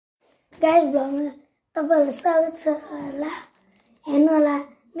Guys ब्लगमा तपाईहरुलाई स्वागत छ होला हेर्नु होला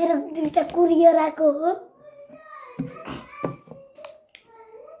मेरो दुईटा कुरियर आको हो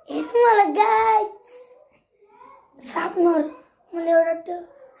हेर्नु होला गाइस सार्पनर मैले एउटा त्यो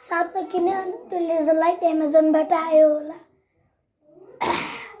सार्पनर किने अनि त्यो लेजर लाइट अमेजनबाट आयो होला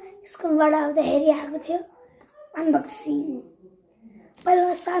स्कुलबाट आउँदाखेरि आएको थियो अनबक्सिङ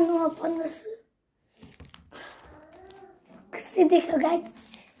पहिला सानो ओपन गर्छु कस्तो देखो गाइस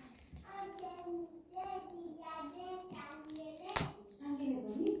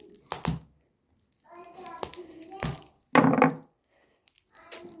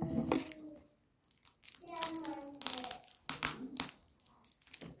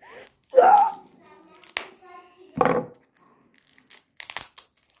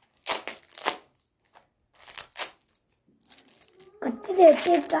कति देर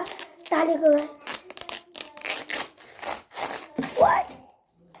टेप का टालेको गाइस वाइ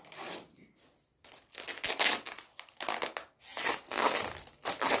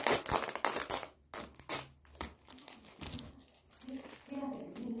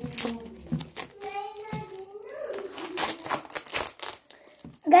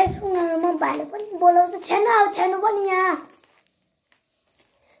गाइस म भाइले पनि बोलाउँछु छ्यानो पनि यहाँ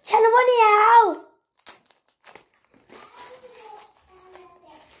आऊ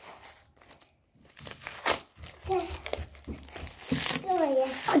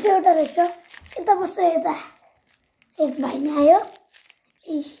अझै एउटा रहेछ यता बस्छु यता एज भाइ नै आयो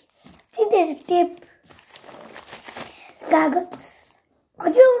यति टेप कागज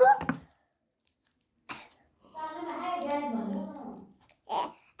अझै एउटा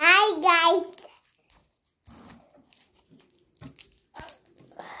हाई गाइस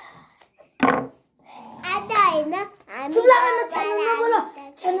आता हैन चुप लाग्न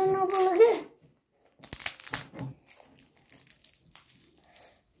छ्यानो नबोल के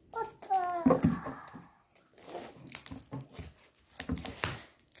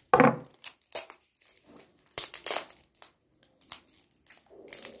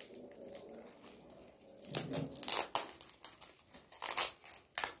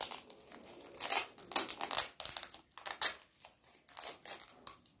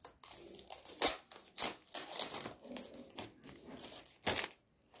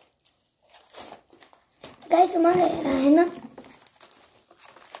गाइस मलाई हेर हैन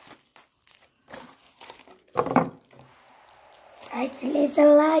It's laser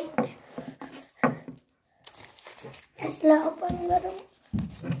light. यसलाई ओपन गरौँ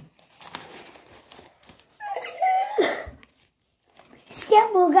स्क्याम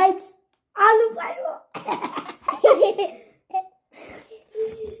हो गाइस आलु पायो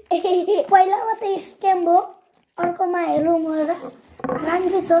पहिलामा त स्क्याम हो अर्कोमा हेरौँ मलाई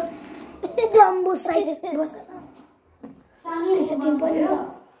राम्रो छ जम्बो साइज बस त्यसै तिमी पनि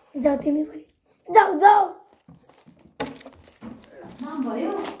जाऊ तिमी पनि जाऊ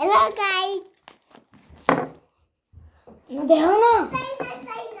हेलो गाइस न देखाउ न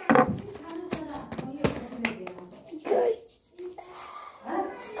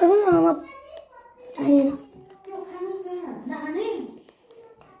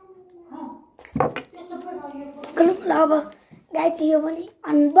अब गाइस यो पनि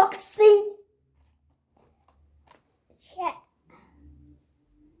अनबक्सिङ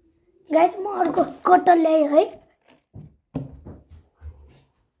गाइस म अर्को कटर ल्याएँ है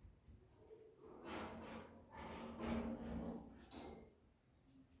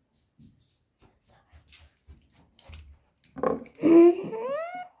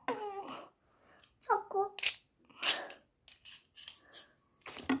चक्कु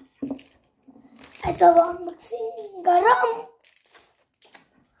आज अब अनबक्सिङ गरौँ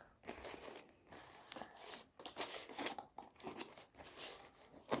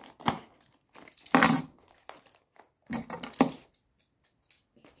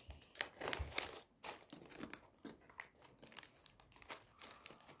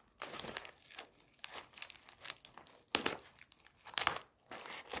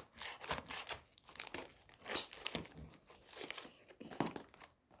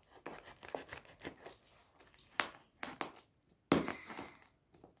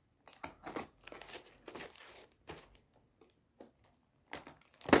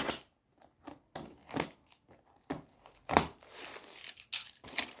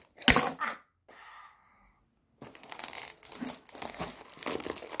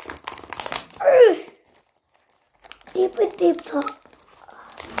टेप छ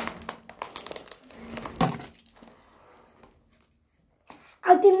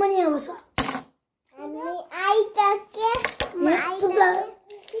अब तिमी पनि यहाँ बस हामी आइसके चुप लाग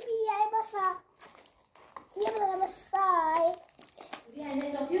तिमी यहाँ बस यहाँ बस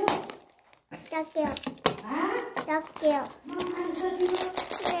Tokyo. Tokyo.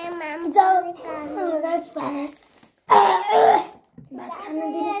 जाओ that's bad. भात खान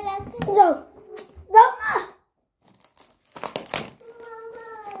दिने जाऊ जाऊ न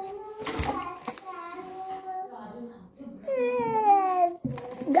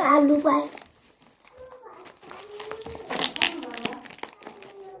गालु पाए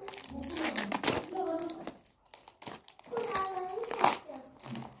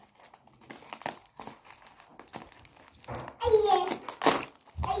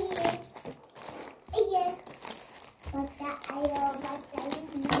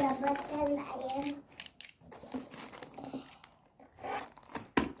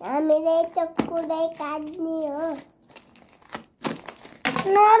हामीले त कुनै काट्ने हो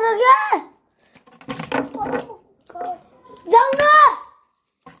नरगे जाऊ न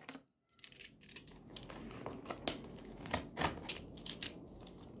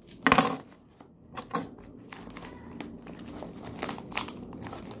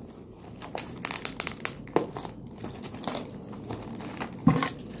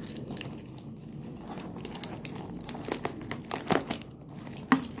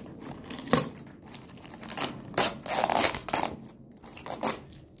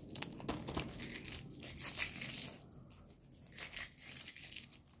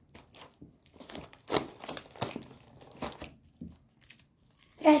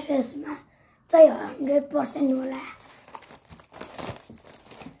एसएसमा चाहिँ 100% होला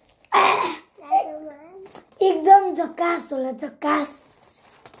एकदम झकास होला झकास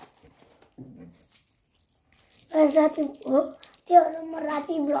राति हो त्योहरू म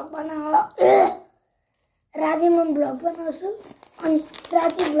राति भ्लग राति म भ्लग बनाउँछु अनि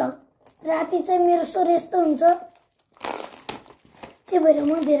राति चाहिँ मेरो स्वर यस्तो हुन्छ त्यही भएर म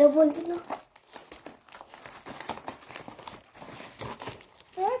धेरै बोल्दिनँ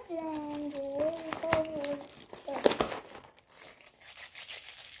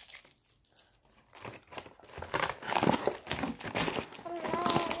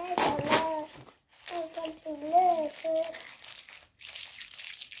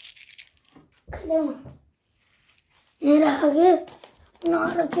मेरा आगे ना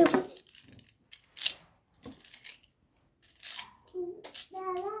रखे पनि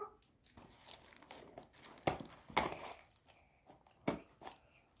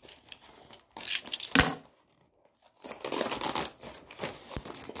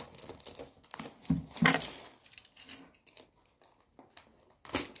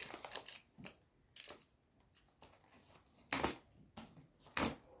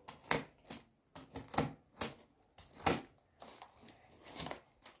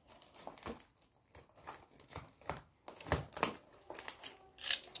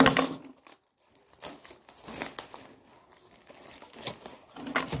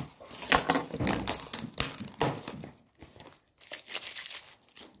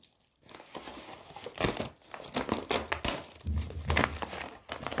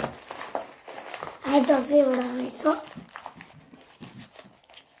आज चाहिँ एउटा रहेछ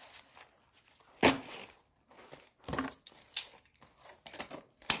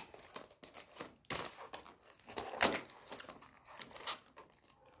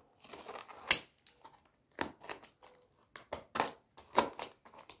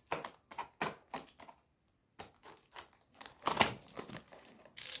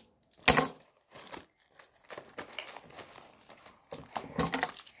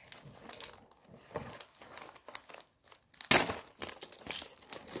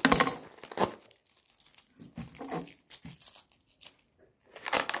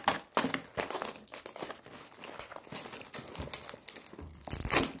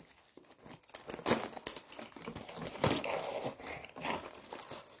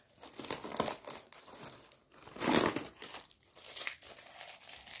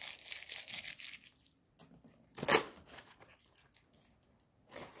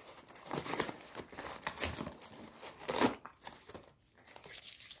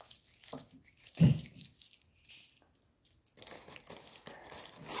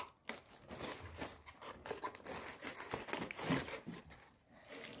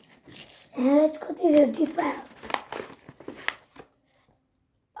हेच कति डिब्बा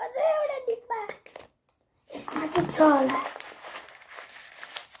अझै एउटा डिब्बा यसमा चाहिँ छ होला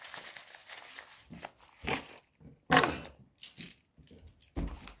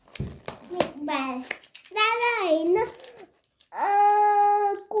दादा हैन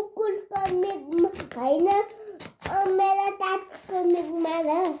कुकुरको मेघमा हैन मेरा तातको मेघमा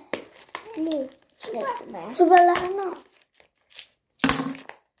र नि चुप लाग्न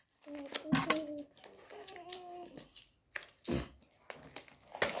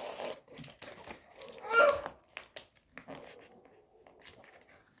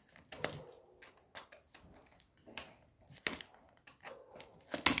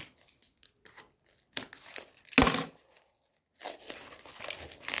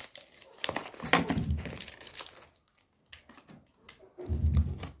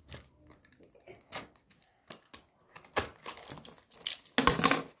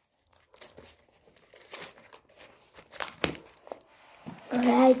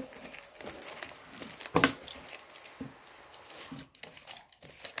guys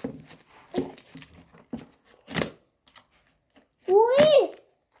Uy!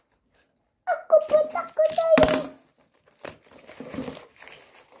 Aku pun takut saya.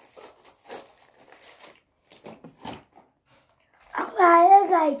 अब आयो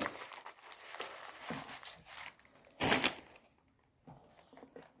गाइस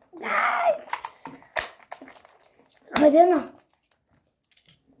खोज्यो न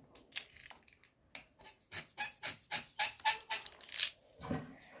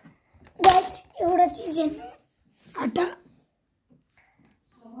गाइस एउटा चिज हेर्नु आटा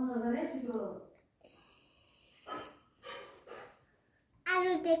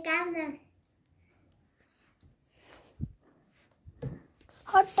Aduh, di kanan.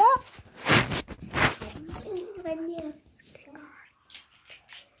 हटा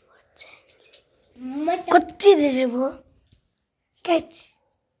कति धेरै भयो गाइस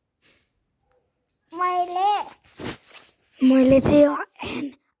मैले चाहिँ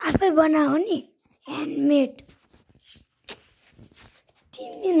आफै बनाऊ नि ह्यान्डमेड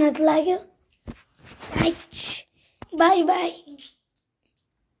 3 मिनट लाग्यो गाइस बाई बाई